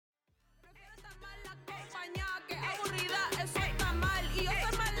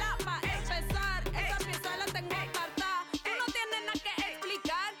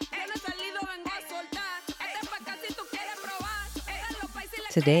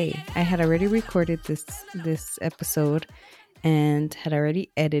today. I had already recorded this episode and had already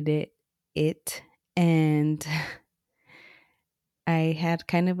edited it, and I had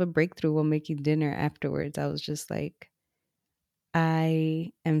kind of a breakthrough while making dinner afterwards. I was just like,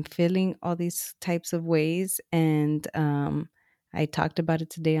 I am feeling all these types of ways, and I talked about it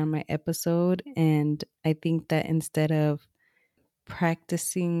today on my episode. And I think that instead of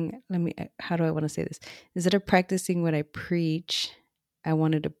practicing, how do I want to say this? Instead of practicing what I preach, I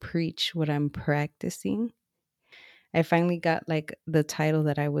wanted to preach what I'm practicing. I finally got like the title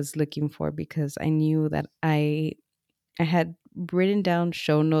that I was looking for because I knew that I had written down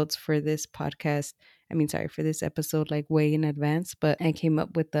show notes for this podcast. I mean, sorry, for this episode like way in advance, but I came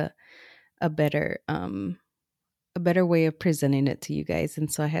up with a better a better way of presenting it to you guys,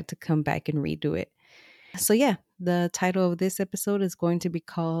 and so I had to come back and redo it. So yeah, the title of this episode is going to be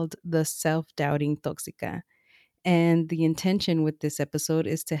called The Self-Doubting Toxica. And the intention with this episode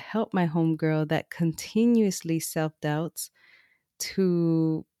is to help my homegirl that continuously self-doubts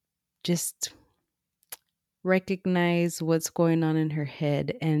to just recognize what's going on in her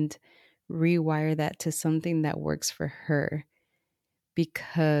head and rewire that to something that works for her.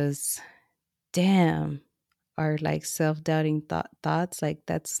 Because damn, are like self-doubting thoughts, like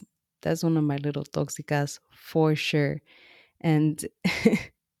that's one of my little toxicas for sure. And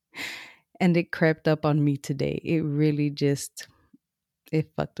and it crept up on me today. It really just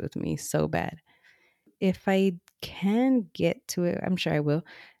it fucked with me so bad. If I can get to it, I'm sure I will.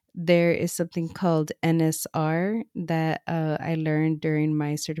 There is something called NSR that I learned during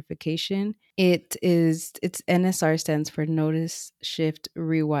my certification. It's NSR stands for Notice, Shift,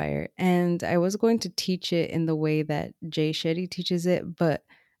 Rewire. And I was going to teach it in the way that Jay Shetty teaches it, but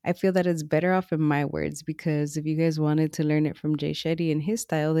I feel that it's better off in my words, because if you guys wanted to learn it from Jay Shetty in his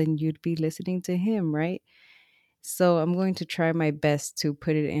style, then you'd be listening to him, right? So I'm going to try my best to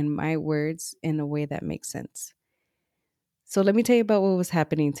put it in my words in a way that makes sense. So let me tell you about what was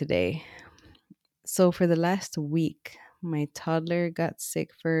happening today. So for the last week, my toddler got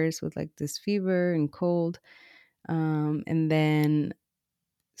sick first with like this fever and cold. And then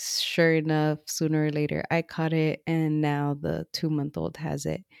sure enough, sooner or later, I caught it, and now the 2 month old has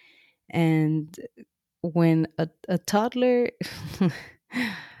it. And when a toddler,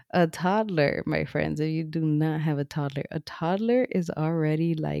 a toddler, my friends, if you do not have a toddler is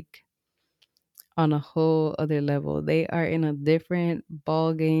already like on a whole other level. They are in a different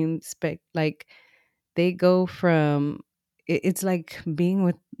ball game like they go from it's like being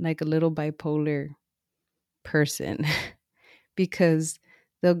with like a little bipolar person because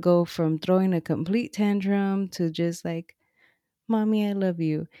they'll go from throwing a complete tantrum to just like, "Mommy, I love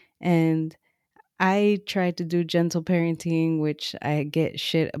you." And I try to do gentle parenting, which I get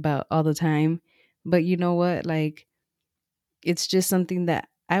shit about all the time. But you know what? Like, it's just something that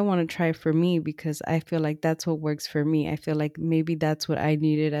I want to try for me because I feel like that's what works for me. I feel like maybe that's what I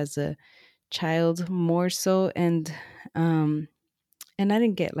needed as a child more so. And I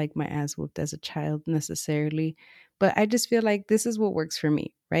didn't get like my ass whooped as a child necessarily, but I just feel like this is what works for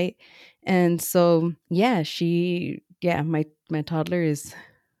me, right? And so yeah, my toddler is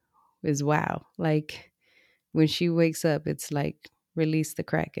wow. Like when she wakes up, it's like release the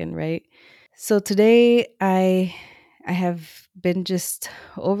kraken, right? So today I have been just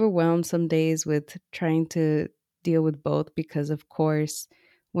overwhelmed some days with trying to deal with both, because of course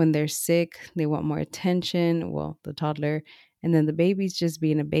when they're sick, they want more attention, well, the toddler, and then the baby's just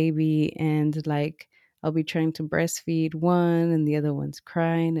being a baby, and like I'll be trying to breastfeed one and the other one's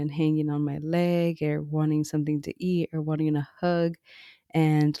crying and hanging on my leg or wanting something to eat or wanting a hug.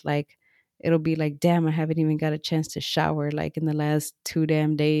 And like it'll be like, damn, I haven't even got a chance to shower like in the last 2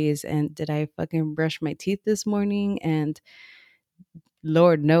 damn days, and did I fucking brush my teeth this morning? And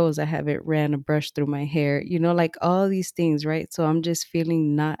Lord knows I haven't ran a brush through my hair, like all these things, right? So I'm just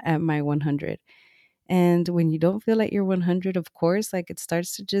feeling not at my 100. And when you don't feel like you're 100, of course, like it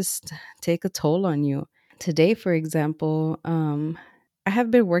starts to just take a toll on you. Today, for example, I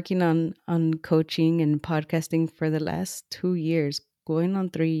have been working on coaching and podcasting for the last 2 years, going on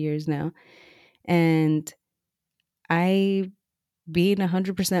 3 years now. And I, being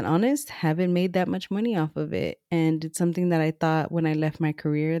 100% honest, haven't made that much money off of it. And it's something that I thought when I left my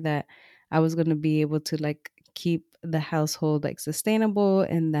career that I was going to be able to like keep the household like sustainable,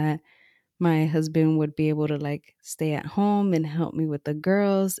 and that my husband would be able to like stay at home and help me with the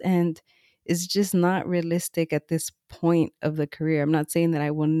girls. And it's just not realistic at this point of the career. I'm not saying that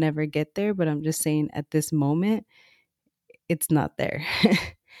I will never get there, but I'm just saying at this moment, it's not there.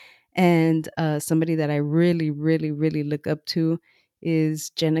 And somebody that I really, really, really look up to is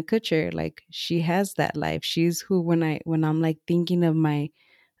Jenna Kutcher. Like she has that life. She's who when I'm like thinking of my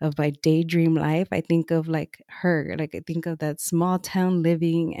daydream life, I think of like her. Like I think of that small town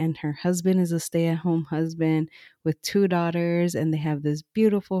living, and her husband is a stay-at-home husband with two daughters, and they have this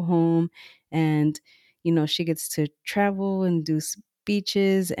beautiful home. And she gets to travel and do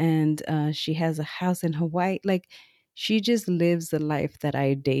beaches, and she has a house in Hawaii. Like she just lives the life that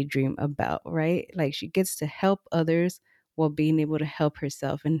I daydream about, right? Like she gets to help others while being able to help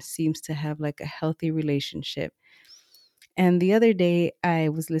herself, and seems to have like a healthy relationship. And the other day, I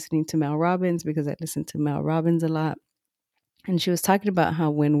was listening to Mel Robbins because I listen to Mel Robbins a lot. And she was talking about how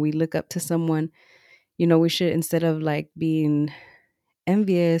when we look up to someone, we should, instead of like being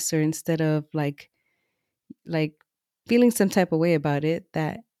envious, or instead of like feeling some type of way about it,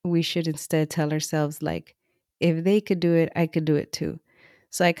 that we should instead tell ourselves like, if they could do it, I could do it too.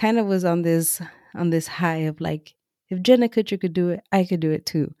 So I kind of was on this high of like, if Jenna Kutcher could do it, I could do it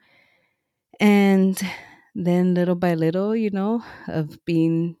too. And then little by little, of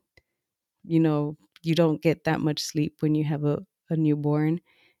being, you don't get that much sleep when you have a newborn.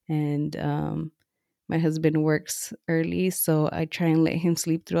 And my husband works early, so I try and let him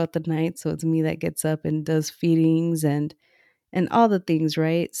sleep throughout the night. So it's me that gets up and does feedings and all the things,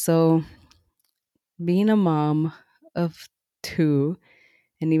 right? So being a mom of two,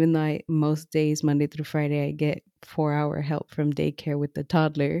 and even though most days, Monday through Friday, I get 4-hour help from daycare with the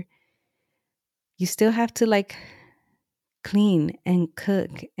toddler, you still have to like clean and cook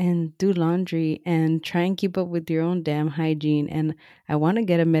and do laundry and try and keep up with your own damn hygiene. And I want to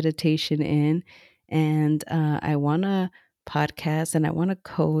get a meditation in, and I want to podcast, and I want to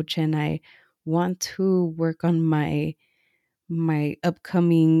coach, and I want to work on my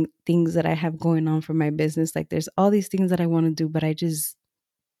upcoming things that I have going on for my business. Like there's all these things that I want to do, but I just,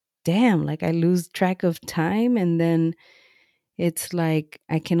 damn, like I lose track of time. And then it's like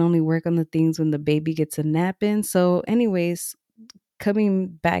I can only work on the things when the baby gets a nap in. So anyways, coming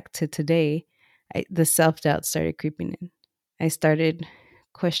back to today, the self-doubt started creeping in. I started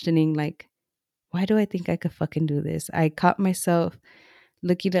questioning like, why do I think I could fucking do this? I caught myself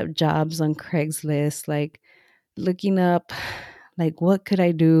looking up jobs on Craigslist, like looking up like what could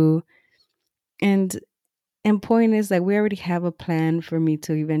I do? And point is like we already have a plan for me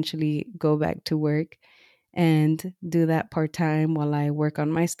to eventually go back to work and do that part-time while I work on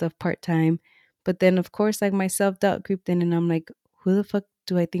my stuff part-time. But then of course like my self-doubt creeped in, and I'm like, who the fuck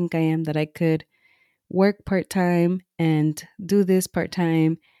do I think I am that I could work part-time and do this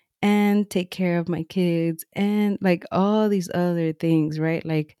part-time and take care of my kids and like all these other things, right?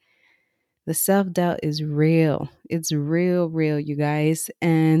 Like the self-doubt is real. It's real, real, you guys.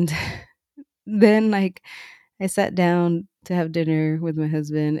 And then like I sat down to have dinner with my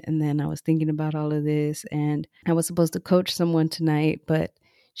husband, and then I was thinking about all of this, and I was supposed to coach someone tonight, but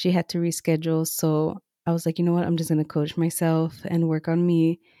she had to reschedule. So I was like, you know what? I'm just going to coach myself and work on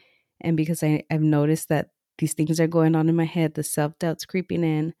me. And because I've noticed that these things are going on in my head, the self-doubt's creeping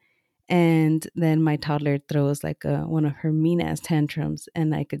in. And then my toddler throws like one of her mean ass tantrums,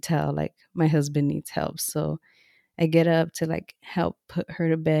 and I could tell like my husband needs help. So I get up to like help put her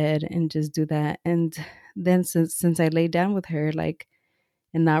to bed and just do that. And then since I lay down with her, like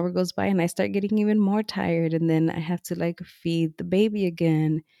an hour goes by and I start getting even more tired, and then I have to like feed the baby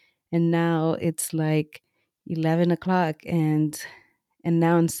again. And now it's like 11 o'clock, and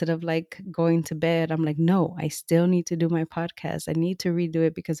now instead of like going to bed, I'm like, no, I still need to do my podcast. I need to redo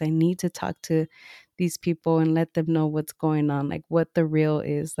it because I need to talk to these people and let them know what's going on, like what the real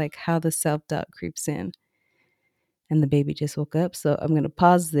is, like how the self-doubt creeps in. And the baby just woke up. So I'm going to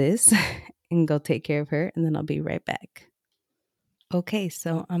pause this and go take care of her, and then I'll be right back. Okay,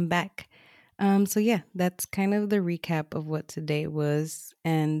 so I'm back. So yeah, that's kind of the recap of what today was.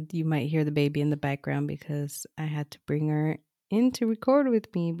 And you might hear the baby in the background because I had to bring her in to record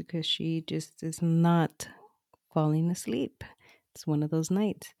with me because she just is not falling asleep. It's one of those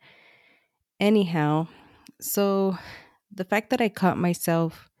nights. Anyhow, so the fact that I caught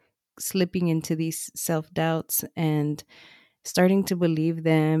myself slipping into these self doubts and starting to believe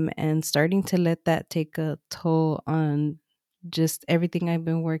them and starting to let that take a toll on just everything I've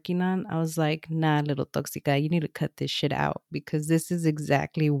been working on, I was like, nah, little Toxica, you need to cut this shit out because this is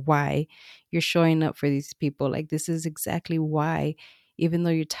exactly why you're showing up for these people. Like, this is exactly why, even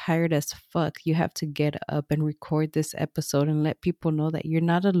though you're tired as fuck, you have to get up and record this episode and let people know that you're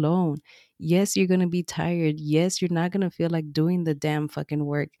not alone. Yes, you're going to be tired. Yes, you're not going to feel like doing the damn fucking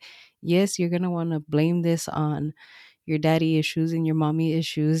work. Yes, you're going to want to blame this on your daddy issues and your mommy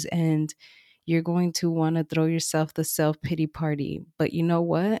issues, and you're going to want to throw yourself the self-pity party. But you know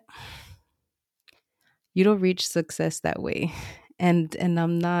what? You don't reach success that way. And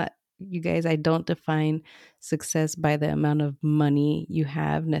I'm not, you guys, I don't define success by the amount of money you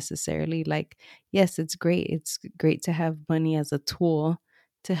have necessarily. Like, yes, it's great. It's great to have money as a tool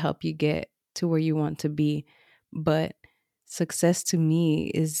to help you get to where you want to be. But success to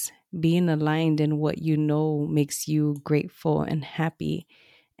me is being aligned in what you know makes you grateful and happy.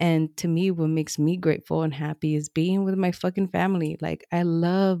 And to me, what makes me grateful and happy is being with my fucking family. Like, I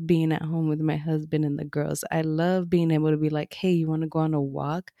love being at home with my husband and the girls. I love being able to be like, hey, you want to go on a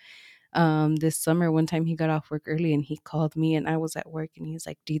walk? This summer, one time he got off work early and he called me and I was at work and he's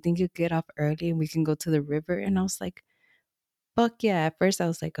like, do you think you could get off early and we can go to the river? And I was like, fuck yeah. At first, I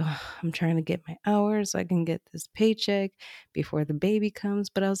was like, oh, I'm trying to get my hours so I can get this paycheck before the baby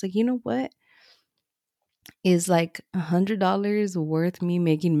comes. But I was like, you know what? Is like $100 worth me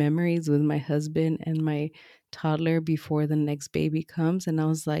making memories with my husband and my toddler before the next baby comes? And I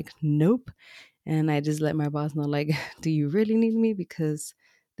was like, nope. And I just let my boss know, like, do you really need me? Because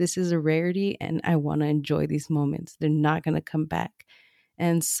this is a rarity and I want to enjoy these moments. They're not going to come back.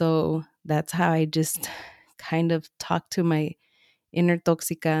 And so that's how I just kind of talked to my inner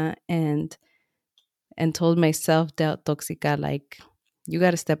toxica and told my self-doubt toxica, like, you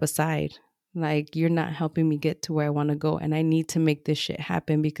got to step aside. Like, you're not helping me get to where I want to go, and I need to make this shit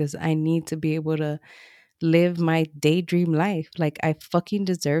happen because I need to be able to live my daydream life. Like, I fucking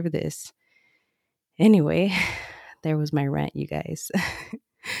deserve this. Anyway, there was my rant, you guys.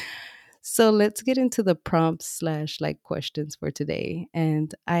 So let's get into the prompts slash like questions for today.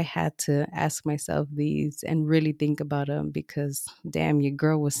 And I had to ask myself these and really think about them because damn, your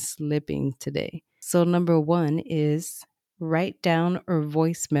girl was slipping today. So, number one is write down or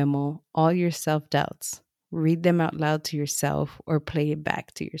voice memo all your self doubts. Read them out loud to yourself or play it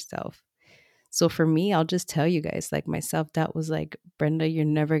back to yourself. So, for me, I'll just tell you guys like, my self doubt was like, Brenda, you're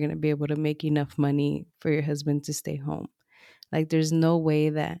never going to be able to make enough money for your husband to stay home. Like, there's no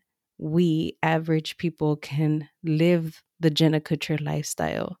way that we average people can live the Jenna Kutcher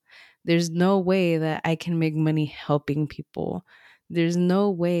lifestyle. There's no way that I can make money helping people. There's no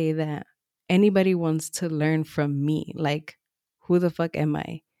way that anybody wants to learn from me. Like, who the fuck am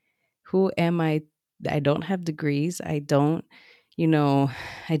I? Who am I? I don't have degrees. I don't, you know,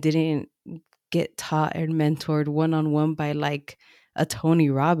 I didn't get taught and mentored one on one by like a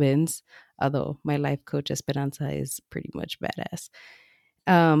Tony Robbins, although my life coach Esperanza is pretty much badass.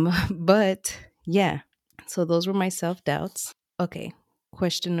 But yeah, so those were my self doubts. Okay,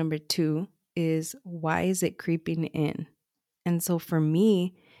 question number two is, why is it creeping in? And so for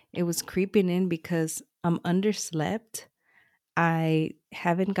me, it was creeping in because I'm underslept. I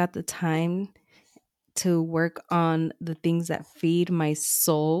haven't got the time to work on the things that feed my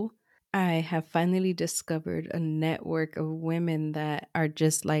soul. I have finally discovered a network of women that are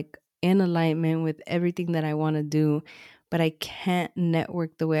just like in alignment with everything that I want to do, but I can't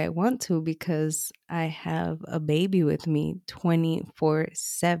network the way I want to because I have a baby with me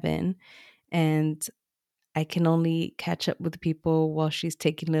 24/7 and I can only catch up with people while she's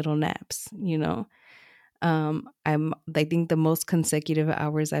taking little naps, you know? I think the most consecutive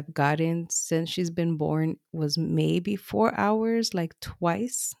hours I've gotten since she's been born was maybe 4 hours, like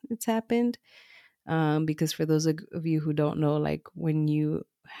twice it's happened. Because for those of you who don't know, like when you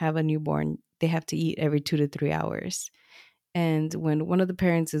have a newborn, they have to eat every 2 to 3 hours. And when one of the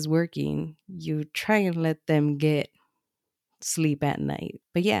parents is working, you try and let them get sleep at night.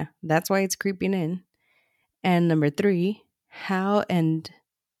 But yeah, that's why it's creeping in. And number three, how and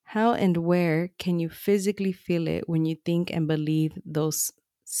where can you physically feel it when you think and believe those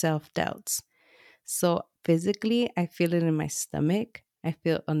self-doubts? So physically, I feel it in my stomach. I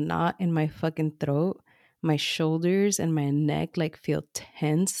feel a knot in my fucking throat. My shoulders and my neck like feel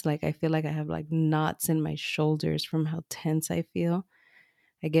tense. Like I feel like I have like knots in my shoulders from how tense I feel.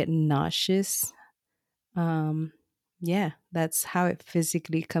 I get nauseous. Um yeah, that's how it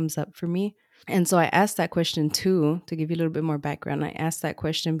physically comes up for me. And so I asked that question too, to give you a little bit more background. I asked that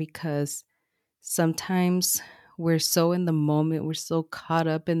question because sometimes we're so in the moment, we're so caught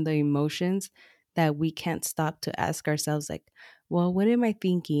up in the emotions that we can't stop to ask ourselves, like, well, what am I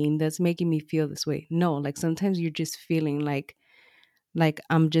thinking that's making me feel this way? No, like sometimes you're just feeling like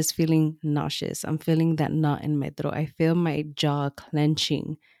I'm just feeling nauseous. I'm feeling that knot in my throat. I feel my jaw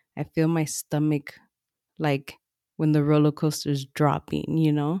clenching. I feel my stomach like when the roller coaster's dropping,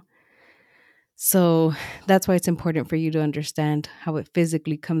 you know? So that's why it's important for you to understand how it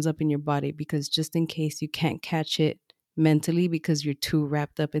physically comes up in your body, because just in case you can't catch it mentally because you're too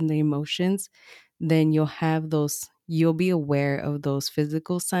wrapped up in the emotions, then you'll be aware of those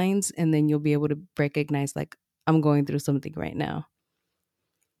physical signs and then you'll be able to recognize, like, I'm going through something right now.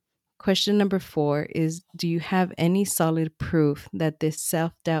 Question number 4 is, do you have any solid proof that this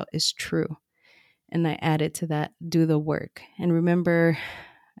self doubt is true? And I added to that, do the work. And remember,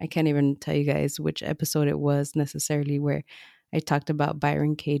 I can't even tell you guys which episode it was necessarily where I talked about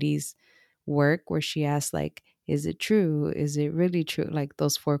Byron Katie's work, where she asked, like, is it true? Is it really true? Like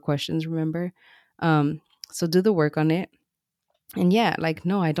those 4 questions, remember? Um, so do the work on it. And yeah, like,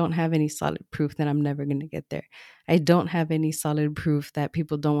 no, I don't have any solid proof that I'm never going to get there. I don't have any solid proof that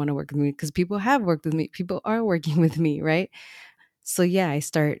people don't want to work with me because people have worked with me. People are working with me, right? So yeah, I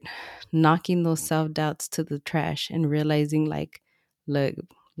start knocking those self doubts to the trash and realizing, like, look,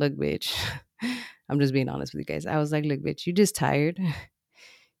 look, bitch. I'm just being honest with you guys. I was like, look, bitch, you just tired.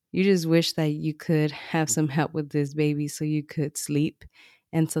 You just wish that you could have some help with this baby so you could sleep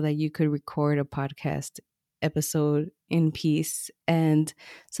and so that you could record a podcast episode in peace and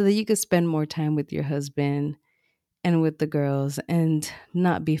so that you could spend more time with your husband and with the girls and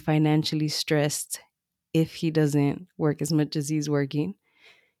not be financially stressed if he doesn't work as much as he's working.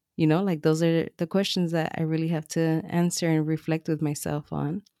 You know, like those are the questions that I really have to answer and reflect with myself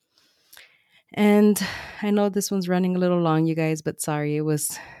on. And I know this one's running a little long, you guys, but sorry, it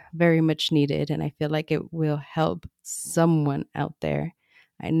was very much needed. And I feel like it will help someone out there.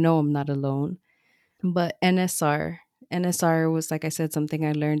 I know I'm not alone. But NSR was, like I said, something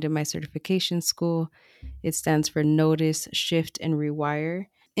I learned in my certification school. It stands for Notice, Shift, and Rewire.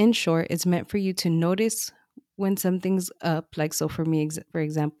 In short, it's meant for you to notice when something's up. Like, so for me, for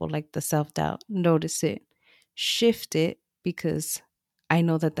example, like the self doubt, notice it, shift it, because I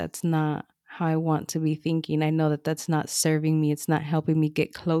know that that's not how I want to be thinking. I know that that's not serving me. It's not helping me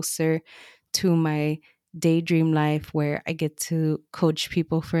get closer to my daydream life where I get to coach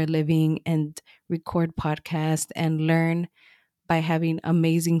people for a living and record podcasts and learn by having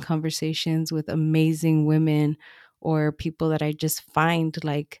amazing conversations with amazing women or people that I just find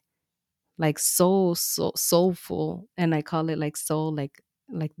like soulful, and I call it like soul, like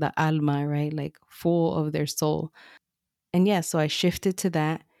the alma, right? Like full of their soul. And yeah, so I shifted to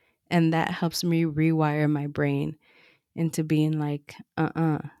that, and that helps me rewire my brain into being like,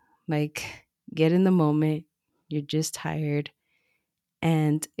 like, get in the moment. You're just tired.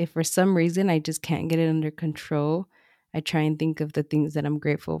 And if for some reason I just can't get it under control, I try and think of the things that I'm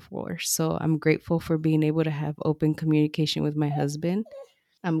grateful for. So I'm grateful for being able to have open communication with my husband.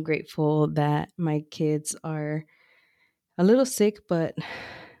 I'm grateful that my kids are a little sick, but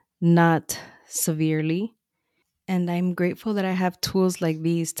not severely. And I'm grateful that I have tools like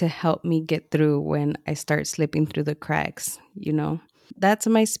these to help me get through when I start slipping through the cracks, you know? That's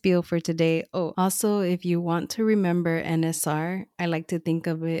my spiel for today. Oh, also, if you want to remember NSR, I like to think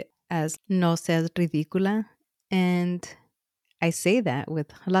of it as no seas ridícula. And I say that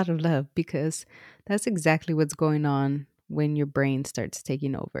with a lot of love because that's exactly what's going on when your brain starts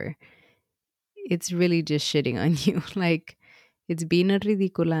taking over. It's really just shitting on you. Like, it's being a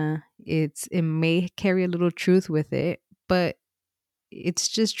ridícula. It may carry a little truth with it, but it's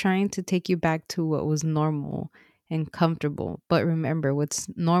just trying to take you back to what was normal and comfortable. But remember, what's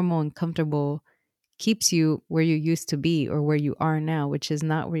normal and comfortable keeps you where you used to be or where you are now, which is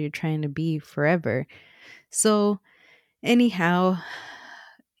not where you're trying to be forever. So, anyhow,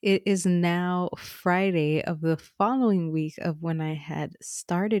 it is now Friday of the following week of when I had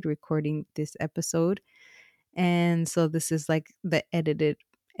started recording this episode. And so this is like the edited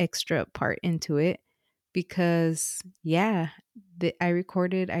extra part into it because, yeah,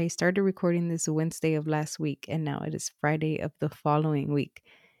 I started recording this Wednesday of last week, and now it is Friday of the following week.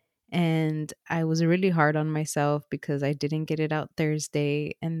 And I was really hard on myself because I didn't get it out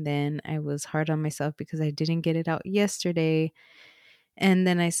Thursday. And then I was hard on myself because I didn't get it out yesterday. And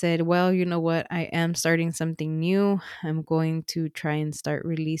then I said, well, you know what? I am starting something new. I'm going to try and start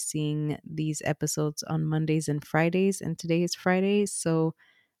releasing these episodes on Mondays and Fridays. And today is Friday. So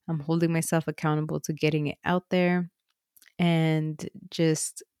I'm holding myself accountable to getting it out there and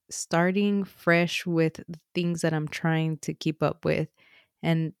just starting fresh with the things that I'm trying to keep up with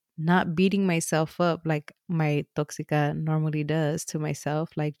and not beating myself up like my toxica normally does to myself.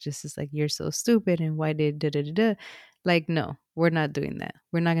 Like, just is like, you're so stupid and why did da da da da. Like, no, we're not doing that.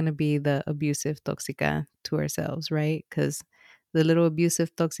 We're not going to be the abusive toxica to ourselves, right? Because the little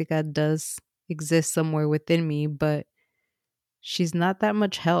abusive toxica does exist somewhere within me, but she's not that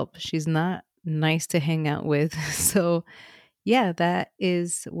much help. She's not nice to hang out with. So, yeah, that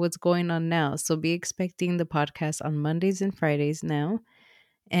is what's going on now. So be expecting the podcast on Mondays and Fridays now.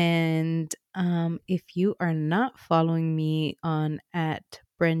 And if you are not following me on at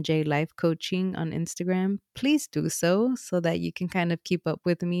Bren J Life Coaching on Instagram, please do so that you can kind of keep up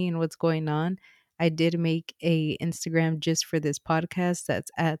with me and what's going on. I did make a Instagram just for this podcast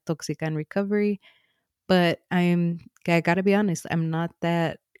that's at Toxic and Recovery, but I gotta be honest, I'm not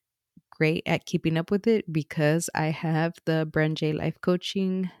that great at keeping up with it because I have the Brand J Life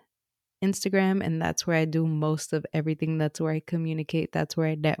Coaching Instagram, and that's where I do most of everything. That's where I communicate. That's where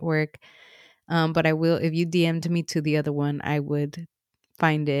I network. But I will, if you DM'd me to the other one, I would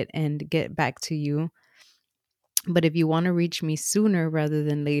find it and get back to you. But if you want to reach me sooner rather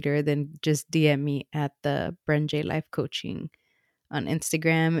than later, then just DM me at the Brand J Life Coaching on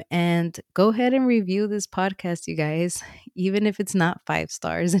Instagram and go ahead and review this podcast, you guys. Even if it's not 5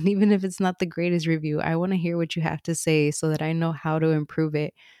 stars and even if it's not the greatest review, I want to hear what you have to say so that I know how to improve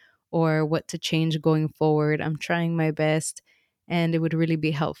it or what to change going forward. I'm trying my best, and it would really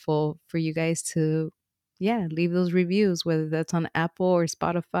be helpful for you guys to, yeah, leave those reviews, whether that's on Apple or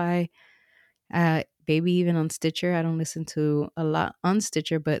Spotify, maybe even on Stitcher. I don't listen to a lot on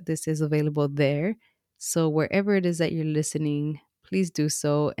Stitcher, but this is available there. So wherever it is that you're listening, please do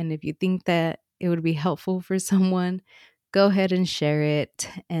so. And if you think that it would be helpful for someone, go ahead and share it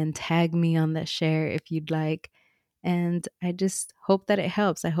and tag me on that share if you'd like. And I just hope that it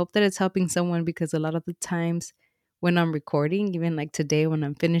helps. I hope that it's helping someone because a lot of the times when I'm recording, even like today when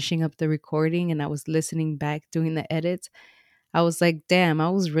I'm finishing up the recording and I was listening back doing the edits, I was like, damn, I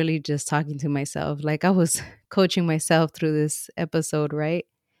was really just talking to myself. Like I was coaching myself through this episode, right?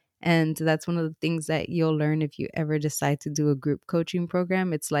 And that's one of the things that you'll learn if you ever decide to do a group coaching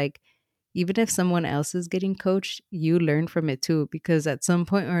program. It's like, even if someone else is getting coached, you learn from it too, because at some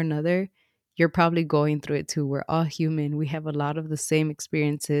point or another, you're probably going through it too. We're all human. We have a lot of the same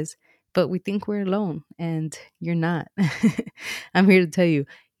experiences, but we think we're alone, and you're not. I'm here to tell you,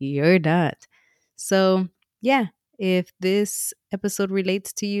 you're not. So, yeah, if this episode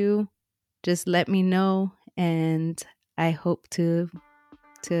relates to you, just let me know. And I hope to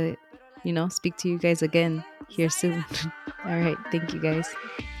speak to you guys again here soon. All right, thank you guys.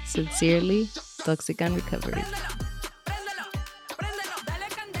 Sincerely, Toxic and Recovery.